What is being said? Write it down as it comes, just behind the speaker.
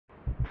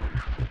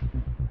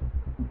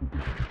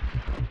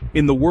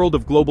In the world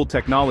of global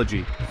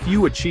technology,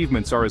 few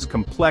achievements are as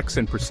complex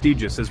and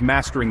prestigious as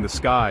mastering the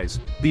skies.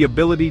 The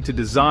ability to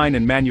design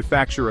and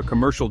manufacture a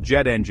commercial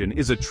jet engine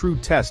is a true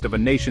test of a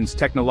nation's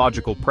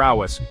technological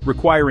prowess,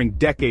 requiring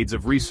decades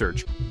of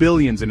research,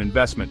 billions in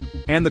investment,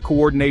 and the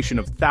coordination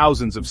of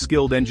thousands of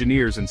skilled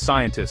engineers and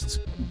scientists.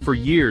 For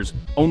years,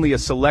 only a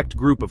select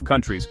group of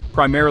countries,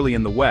 primarily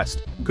in the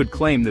West, could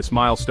claim this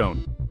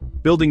milestone.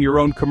 Building your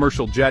own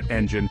commercial jet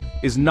engine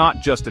is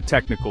not just a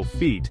technical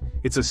feat,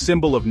 it's a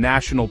symbol of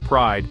national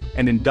pride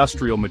and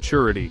industrial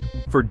maturity.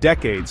 For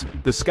decades,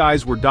 the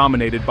skies were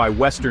dominated by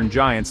Western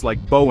giants like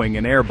Boeing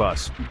and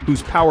Airbus,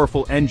 whose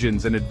powerful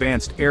engines and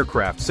advanced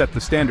aircraft set the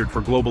standard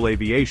for global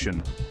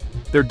aviation.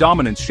 Their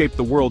dominance shaped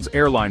the world's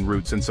airline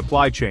routes and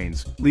supply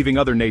chains, leaving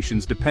other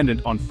nations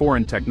dependent on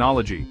foreign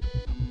technology.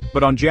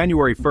 But on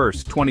January 1,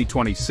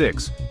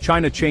 2026,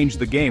 China changed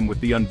the game with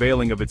the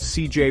unveiling of its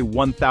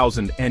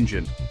CJ1000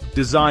 engine,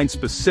 designed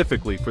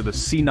specifically for the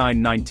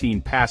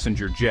C919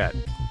 passenger jet.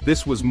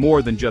 This was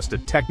more than just a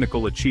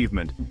technical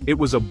achievement, it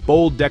was a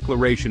bold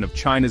declaration of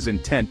China's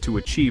intent to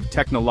achieve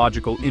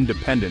technological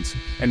independence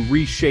and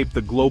reshape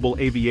the global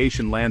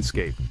aviation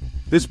landscape.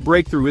 This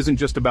breakthrough isn't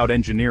just about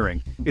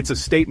engineering, it's a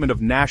statement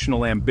of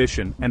national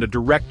ambition and a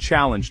direct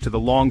challenge to the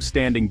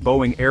long-standing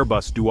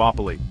Boeing-Airbus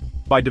duopoly.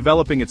 By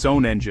developing its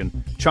own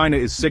engine, China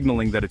is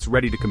signaling that it's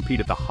ready to compete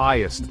at the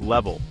highest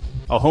level.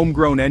 A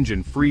homegrown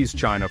engine frees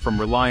China from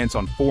reliance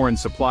on foreign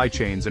supply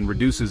chains and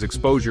reduces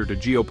exposure to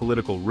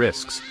geopolitical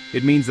risks.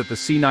 It means that the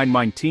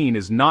C919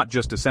 is not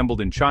just assembled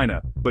in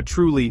China, but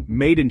truly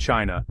made in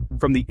China,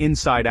 from the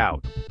inside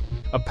out.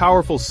 A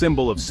powerful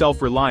symbol of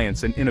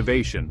self-reliance and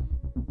innovation.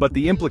 But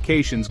the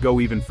implications go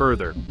even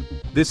further.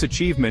 This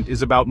achievement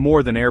is about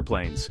more than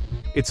airplanes.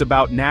 It's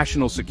about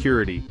national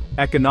security,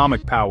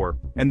 economic power,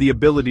 and the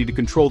ability to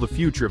control the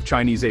future of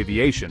Chinese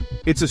aviation.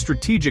 It's a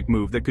strategic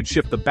move that could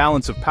shift the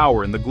balance of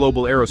power in the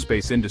global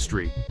aerospace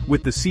industry.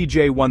 With the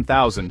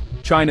CJ1000,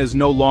 China is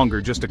no longer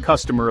just a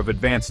customer of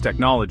advanced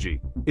technology.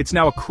 It's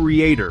now a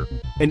creator,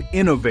 an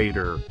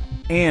innovator,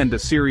 and a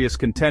serious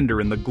contender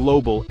in the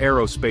global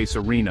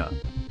aerospace arena.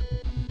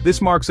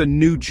 This marks a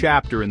new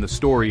chapter in the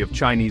story of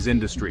Chinese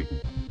industry.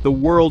 The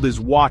world is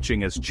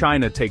watching as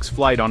China takes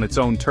flight on its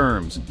own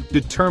terms,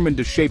 determined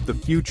to shape the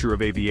future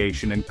of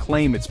aviation and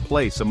claim its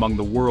place among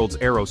the world's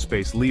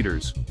aerospace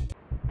leaders.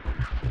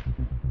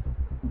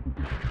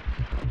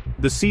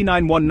 The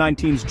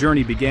C919’s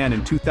journey began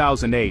in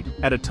 2008,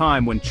 at a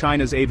time when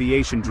China's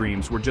aviation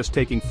dreams were just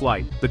taking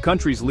flight. The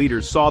country's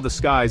leaders saw the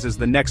skies as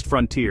the next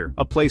frontier,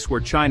 a place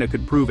where China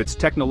could prove its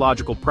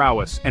technological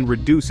prowess and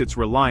reduce its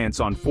reliance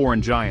on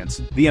foreign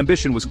giants. The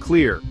ambition was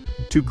clear: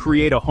 to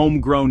create a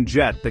homegrown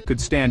jet that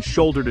could stand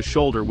shoulder to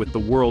shoulder with the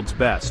world's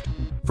best.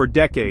 For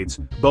decades,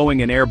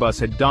 Boeing and Airbus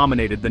had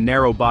dominated the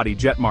narrow-body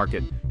jet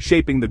market,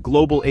 shaping the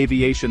global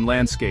aviation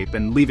landscape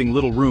and leaving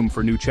little room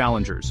for new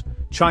challengers.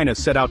 China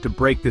set out to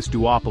break this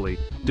duopoly,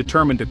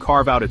 determined to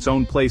carve out its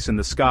own place in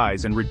the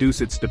skies and reduce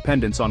its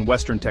dependence on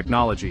Western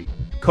technology.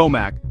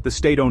 COMAC, the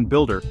state-owned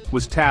builder,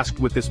 was tasked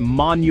with this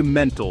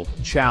monumental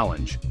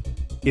challenge.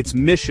 Its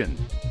mission: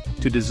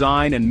 to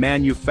design and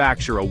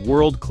manufacture a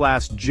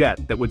world-class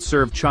jet that would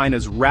serve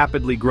China's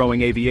rapidly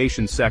growing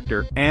aviation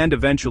sector and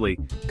eventually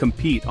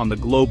compete on the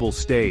global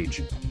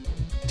stage.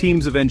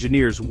 Teams of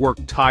engineers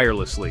worked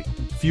tirelessly,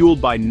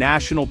 fueled by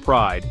national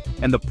pride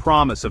and the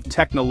promise of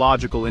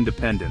technological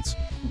independence.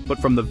 But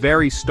from the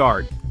very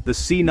start, the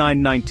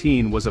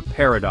C919 was a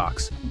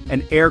paradox,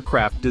 an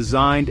aircraft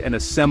designed and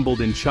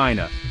assembled in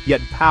China,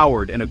 yet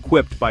powered and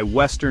equipped by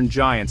Western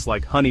giants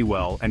like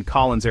Honeywell and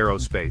Collins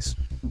Aerospace.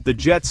 The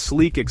jet's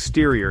sleek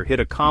exterior hid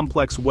a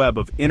complex web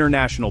of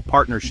international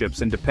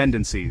partnerships and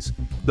dependencies.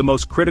 The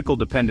most critical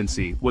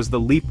dependency was the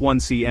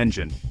LEAP-1C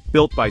engine,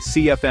 built by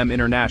CFM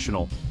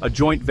International, a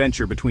joint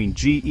venture between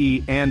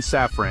GE and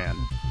Safran.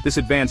 This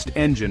advanced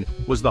engine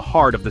was the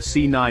heart of the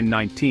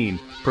C919,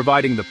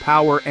 providing the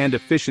power and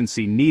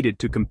efficiency needed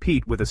to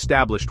compete with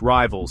established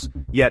rivals.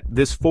 Yet,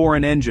 this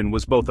foreign engine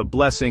was both a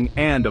blessing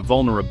and a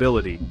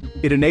vulnerability.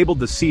 It enabled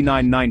the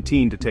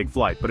C919 to take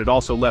flight, but it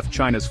also left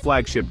China's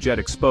flagship jet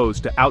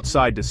exposed to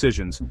outside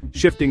decisions,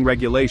 shifting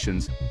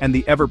regulations, and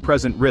the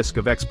ever-present risk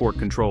of export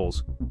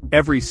controls.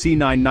 Every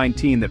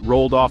C919 that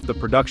rolled off the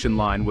production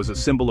line was a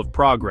symbol of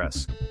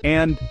progress,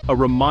 and a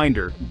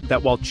reminder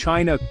that while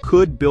China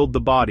could build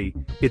the body,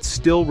 it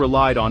still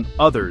relied on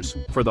others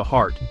for the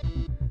heart.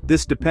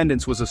 This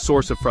dependence was a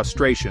source of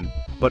frustration,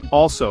 but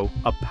also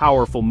a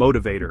powerful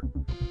motivator.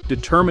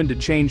 Determined to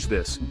change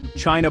this,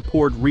 China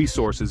poured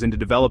resources into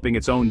developing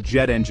its own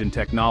jet engine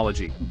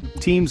technology.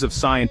 Teams of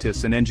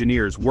scientists and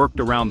engineers worked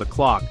around the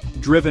clock,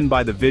 driven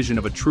by the vision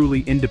of a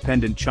truly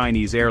independent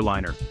Chinese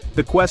airliner.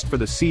 The quest for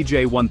the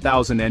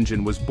CJ1000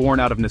 engine was born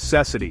out of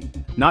necessity,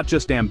 not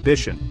just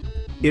ambition.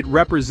 It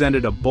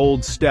represented a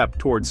bold step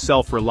towards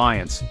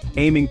self-reliance,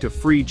 aiming to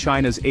free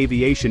China's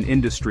aviation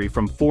industry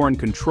from foreign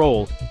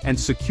control and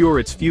secure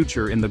its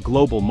future in the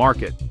global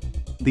market.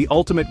 The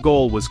ultimate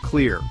goal was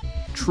clear: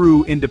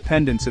 true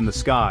independence in the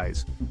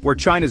skies, where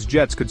China's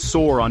jets could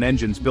soar on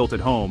engines built at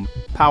home,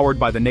 powered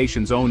by the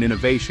nation's own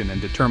innovation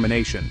and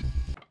determination.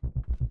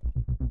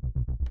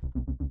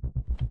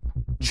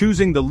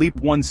 Choosing the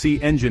LEAP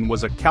 1C engine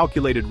was a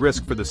calculated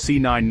risk for the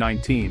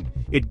C919.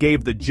 It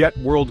gave the jet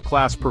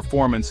world-class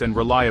performance and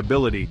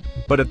reliability,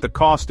 but at the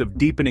cost of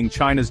deepening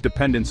China's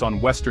dependence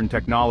on Western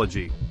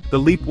technology. The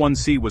LEAP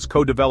 1C was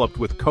co-developed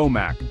with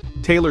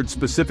COMAC, tailored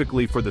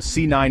specifically for the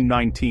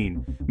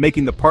C919,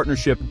 making the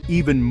partnership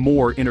even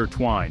more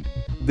intertwined.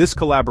 This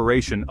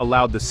collaboration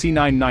allowed the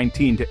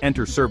C919 to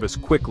enter service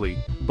quickly,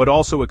 but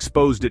also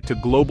exposed it to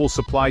global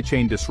supply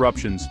chain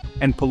disruptions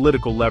and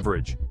political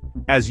leverage.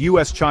 As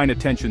US-China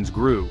tensions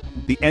grew,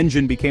 the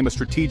engine became a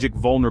strategic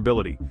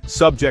vulnerability,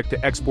 subject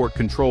to export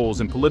controls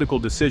and political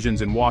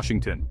decisions in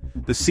Washington.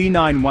 The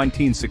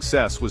C919's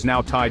success was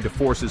now tied to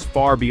forces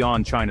far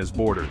beyond China's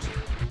borders.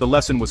 The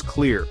lesson was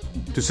clear.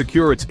 To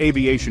secure its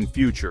aviation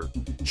future,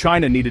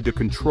 China needed to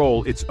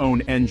control its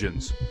own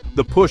engines.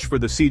 The push for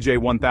the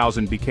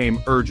CJ1000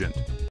 became urgent.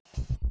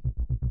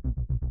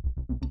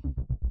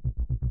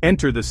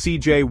 Enter the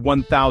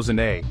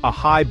CJ1000A, a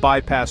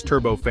high-bypass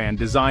turbofan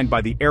designed by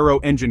the Aero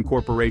Engine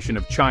Corporation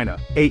of China,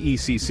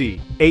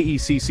 AECC.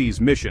 AECC's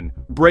mission: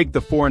 break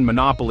the foreign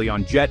monopoly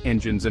on jet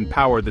engines and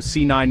power the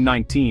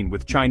C919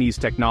 with Chinese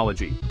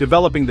technology.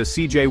 Developing the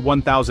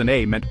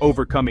CJ1000A meant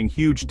overcoming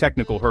huge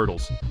technical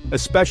hurdles,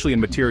 especially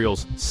in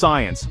materials,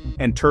 science,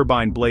 and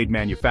turbine blade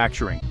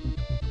manufacturing.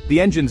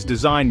 The engine's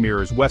design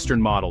mirrors Western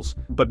models,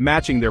 but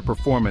matching their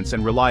performance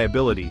and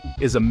reliability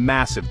is a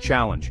massive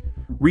challenge.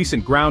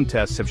 Recent ground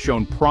tests have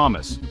shown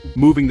promise,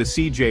 moving the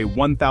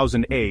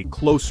CJ1000A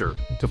closer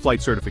to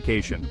flight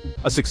certification.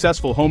 A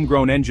successful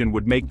homegrown engine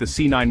would make the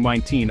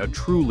C919 a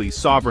truly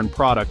sovereign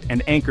product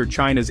and anchor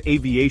China's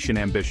aviation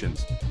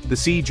ambitions. The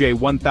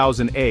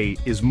CJ1000A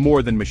is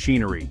more than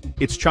machinery.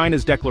 It's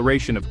China's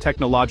declaration of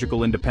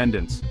technological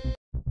independence.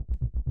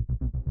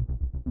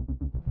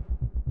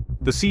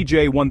 The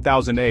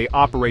CJ1000A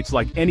operates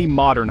like any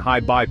modern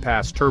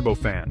high-bypass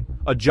turbofan.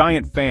 A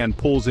giant fan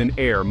pulls in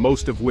air,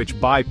 most of which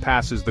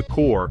bypasses the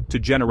core to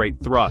generate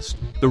thrust.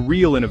 The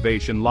real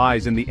innovation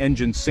lies in the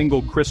engine's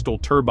single-crystal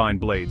turbine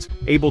blades,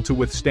 able to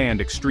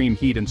withstand extreme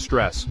heat and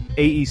stress.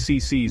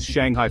 AECC's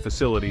Shanghai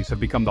facilities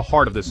have become the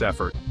heart of this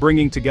effort,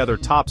 bringing together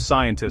top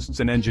scientists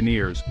and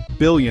engineers.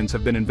 Billions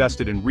have been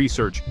invested in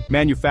research,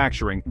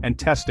 manufacturing, and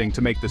testing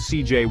to make the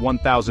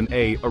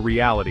CJ1000A a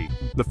reality.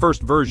 The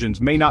first versions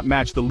may not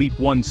match the LEAP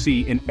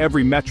 1C in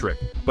every metric,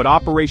 but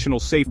operational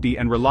safety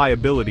and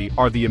reliability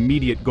are the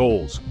immediate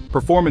goals.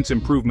 Performance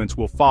improvements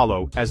will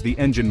follow as the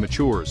engine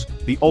matures.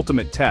 The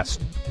ultimate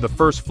test: the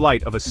first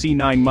flight of a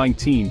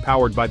C919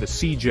 powered by the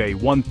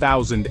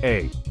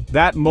CJ1000A.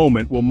 That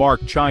moment will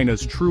mark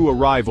China's true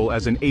arrival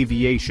as an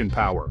aviation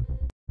power.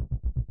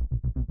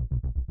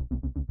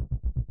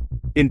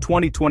 In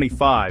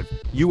 2025,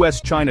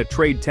 US-China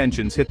trade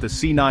tensions hit the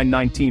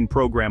C919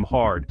 program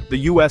hard. The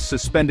US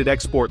suspended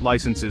export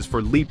licenses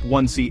for LEAP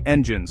 1C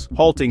engines,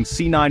 halting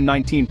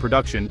C919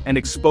 production and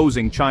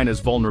exposing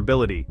China's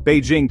vulnerability.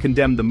 Beijing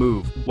condemned the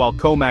move, while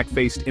COMAC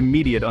faced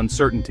immediate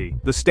uncertainty.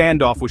 The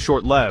standoff was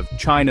short-lived.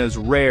 China's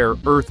rare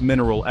earth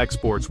mineral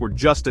exports were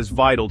just as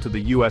vital to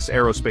the US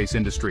aerospace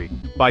industry.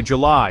 By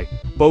July,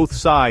 both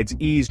sides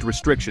eased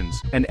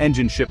restrictions, and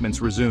engine shipments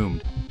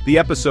resumed. The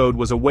episode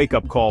was a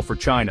wake-up call for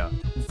China.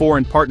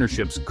 Foreign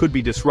partnerships could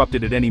be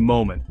disrupted at any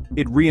moment.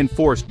 It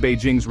reinforced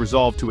Beijing's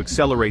resolve to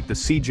accelerate the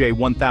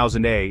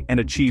CJ1000A and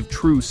achieve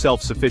true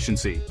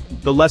self-sufficiency.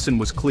 The lesson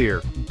was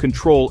clear: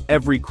 control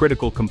every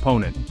critical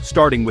component,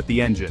 starting with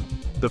the engine.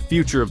 The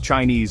future of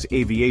Chinese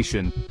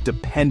aviation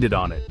depended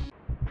on it.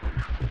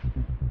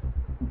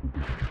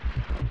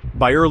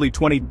 By early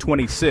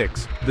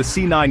 2026, the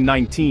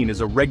C919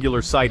 is a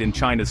regular sight in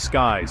China's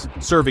skies,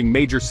 serving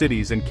major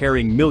cities and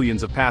carrying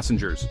millions of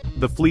passengers.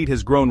 The fleet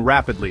has grown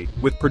rapidly,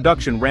 with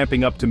production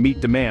ramping up to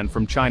meet demand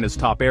from China's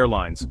top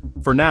airlines.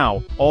 For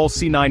now, all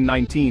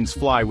C919s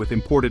fly with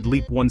imported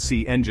LEAP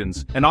 1C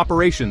engines, and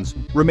operations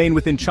remain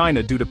within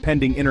China due to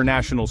pending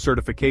international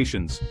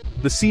certifications.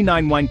 The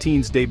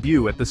C919's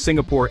debut at the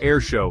Singapore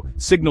Air Show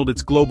signaled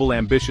its global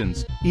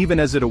ambitions, even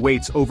as it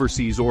awaits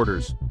overseas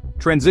orders.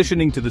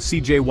 Transitioning to the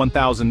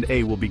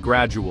CJ1000A will be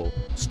gradual,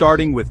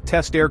 starting with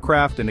test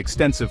aircraft and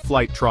extensive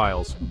flight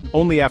trials.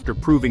 Only after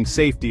proving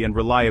safety and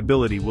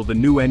reliability will the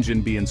new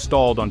engine be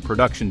installed on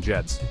production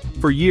jets.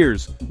 For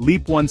years,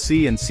 LEAP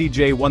 1C and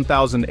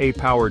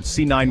CJ1000A-powered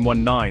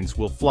C919's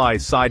will fly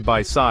side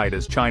by side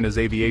as China's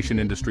aviation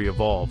industry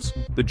evolves.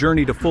 The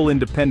journey to full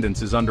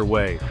independence is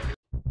underway.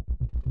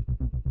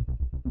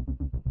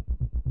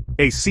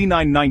 A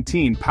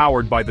C919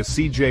 powered by the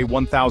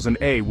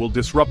CJ1000A will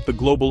disrupt the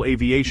global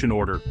aviation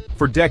order.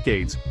 For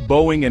decades,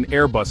 Boeing and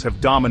Airbus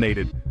have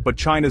dominated, but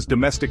China's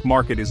domestic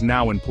market is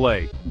now in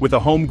play. With a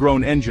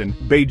homegrown engine,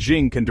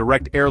 Beijing can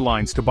direct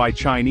airlines to buy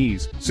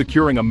Chinese,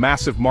 securing a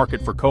massive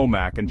market for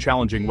COMAC and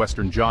challenging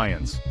Western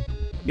giants.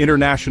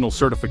 International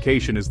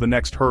certification is the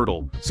next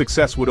hurdle.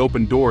 Success would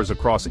open doors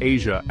across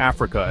Asia,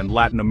 Africa, and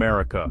Latin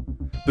America.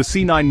 The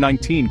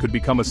C919 could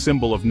become a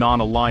symbol of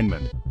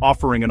non-alignment,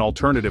 offering an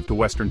alternative to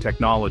Western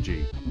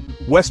technology.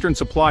 Western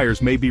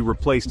suppliers may be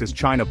replaced as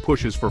China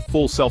pushes for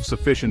full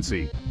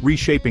self-sufficiency,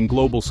 reshaping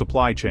global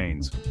supply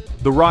chains.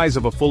 The rise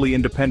of a fully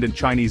independent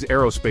Chinese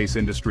aerospace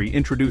industry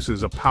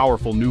introduces a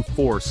powerful new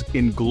force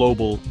in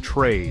global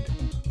trade.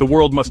 The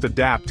world must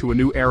adapt to a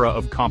new era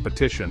of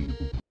competition.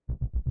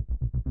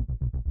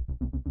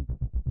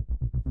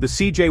 The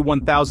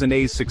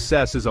CJ1000A's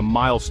success is a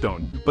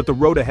milestone, but the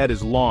road ahead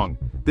is long.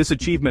 This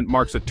achievement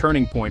marks a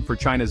turning point for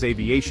China's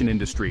aviation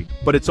industry,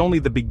 but it's only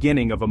the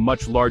beginning of a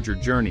much larger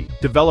journey.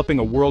 Developing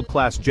a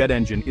world-class jet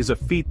engine is a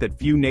feat that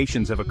few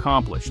nations have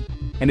accomplished,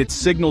 and it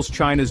signals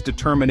China's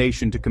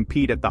determination to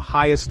compete at the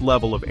highest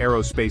level of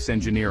aerospace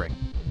engineering.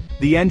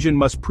 The engine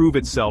must prove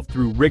itself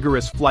through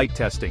rigorous flight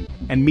testing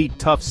and meet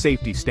tough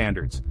safety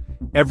standards.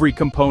 Every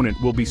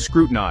component will be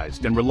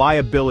scrutinized and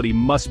reliability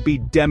must be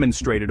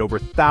demonstrated over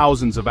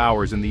thousands of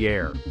hours in the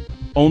air.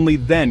 Only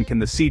then can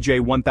the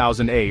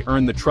CJ1000A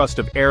earn the trust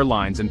of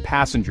airlines and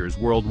passengers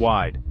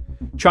worldwide.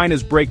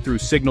 China's breakthrough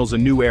signals a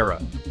new era.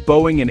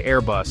 Boeing and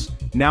Airbus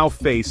now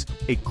face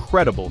a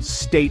credible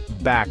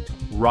state-backed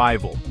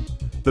rival.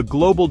 The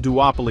global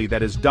duopoly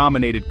that has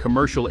dominated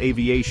commercial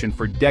aviation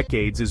for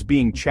decades is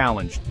being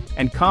challenged,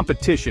 and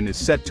competition is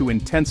set to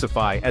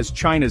intensify as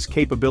China's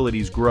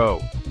capabilities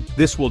grow.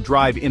 This will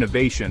drive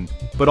innovation,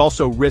 but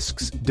also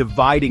risks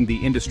dividing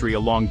the industry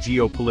along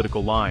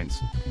geopolitical lines.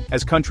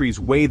 As countries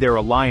weigh their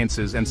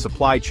alliances and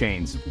supply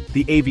chains,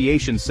 the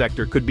aviation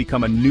sector could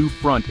become a new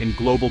front in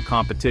global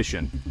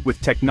competition,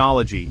 with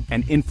technology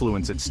and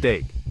influence at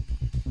stake.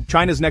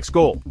 China's next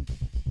goal: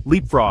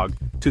 leapfrog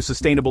to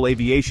sustainable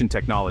aviation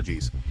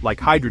technologies, like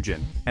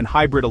hydrogen and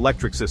hybrid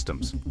electric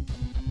systems.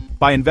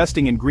 By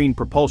investing in green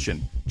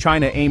propulsion,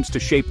 China aims to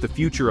shape the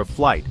future of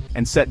flight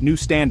and set new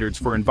standards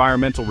for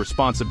environmental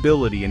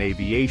responsibility in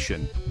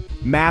aviation.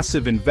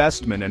 Massive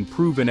investment and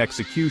proven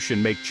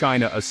execution make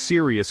China a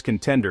serious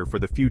contender for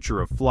the future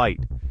of flight.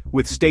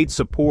 With state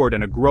support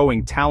and a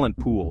growing talent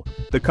pool,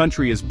 the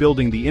country is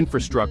building the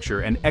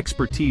infrastructure and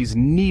expertise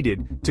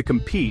needed to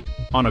compete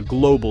on a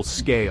global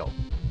scale.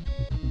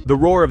 The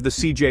roar of the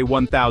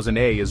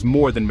CJ1000A is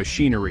more than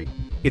machinery.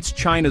 It's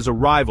China's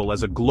arrival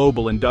as a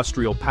global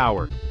industrial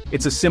power.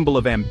 It's a symbol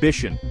of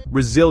ambition,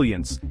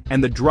 resilience,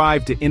 and the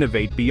drive to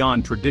innovate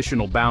beyond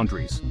traditional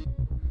boundaries.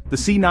 The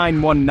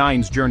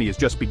C919's journey is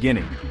just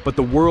beginning, but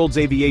the world's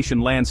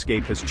aviation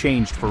landscape has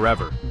changed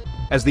forever.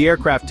 As the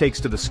aircraft takes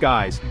to the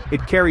skies,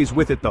 it carries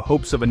with it the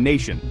hopes of a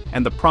nation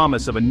and the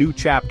promise of a new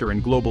chapter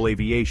in global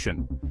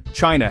aviation.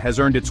 China has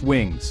earned its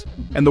wings,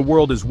 and the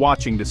world is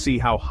watching to see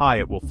how high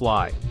it will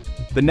fly.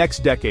 The next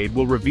decade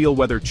will reveal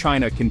whether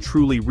China can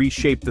truly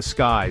reshape the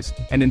skies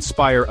and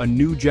inspire a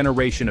new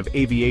generation of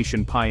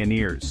aviation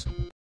pioneers.